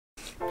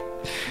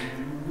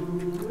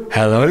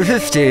Hello, this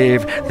is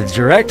Steve, the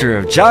Director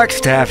of Jock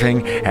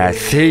Staffing at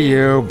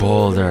CU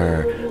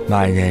Boulder.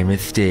 My name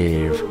is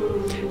Steve.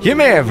 You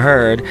may have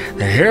heard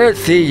that here at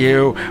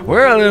CU,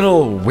 we're a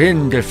little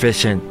wind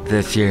deficient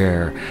this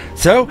year.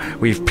 So,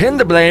 we've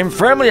pinned the blame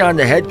firmly on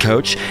the head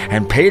coach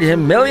and paid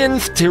him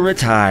millions to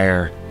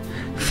retire.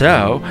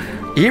 So,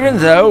 even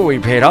though we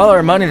paid all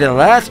our money to the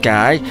last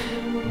guy,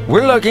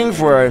 we're looking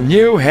for a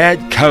new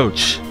head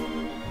coach.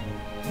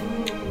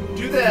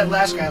 Do that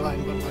last guy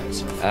line, but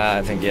please.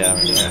 I think, yeah.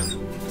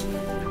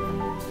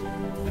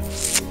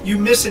 You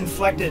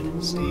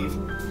misinflected, Steve.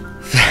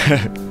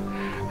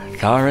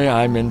 Sorry,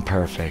 I'm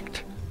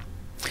imperfect.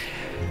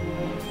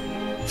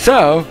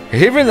 So,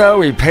 even though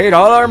we paid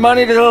all our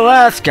money to the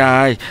last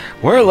guy,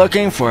 we're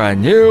looking for a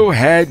new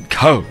head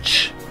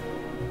coach.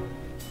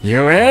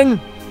 You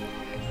in?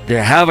 Do you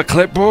have a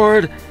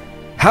clipboard?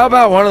 How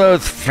about one of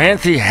those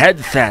fancy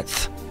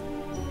headsets?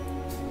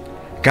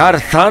 Got a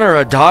son or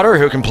a daughter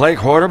who can play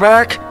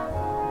quarterback?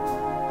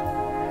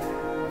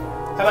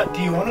 How about,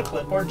 do you own a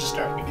clipboard? Just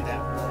start giving me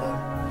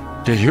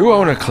that. Do you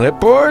own a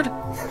clipboard?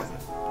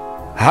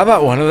 How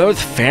about one of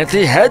those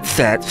fancy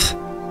headsets?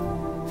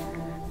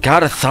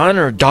 Got a son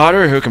or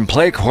daughter who can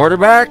play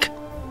quarterback?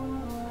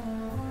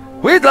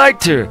 We'd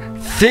like to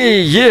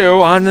see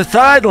you on the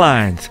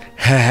sidelines.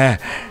 I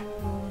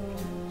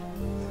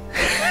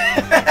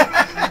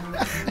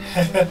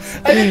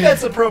think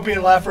that's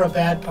appropriate laugh for a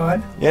bad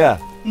pun. Yeah.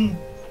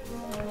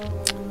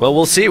 Well,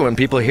 we'll see when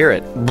people hear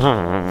it.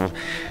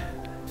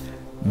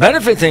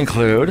 Benefits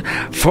include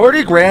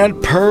 40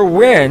 grand per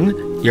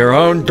win, your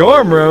own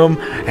dorm room,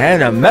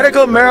 and a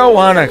medical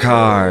marijuana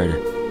card.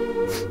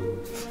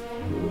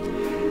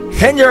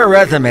 Send your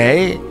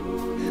resume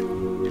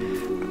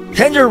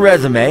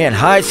and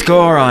high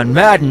score on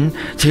Madden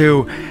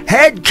to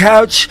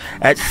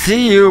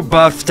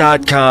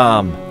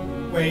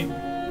headcouch@cubuffs.com. Wait.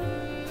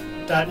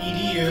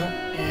 .edu.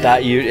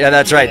 And Yeah,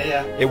 that's right.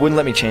 Yeah. It wouldn't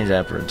let me change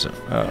that afterwards. So,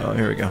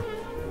 here we go.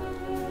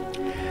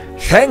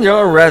 Send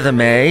your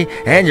resume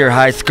and your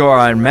high score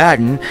on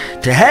Madden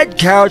to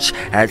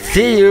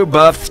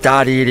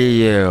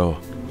headcouch@cubuffs.edu.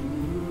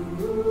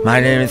 My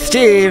name is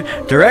Steve,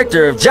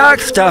 Director of Jock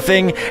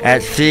Stuffing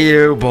at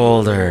CU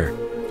Boulder.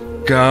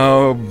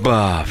 Go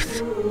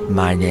Buffs.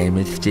 My name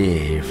is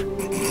Steve.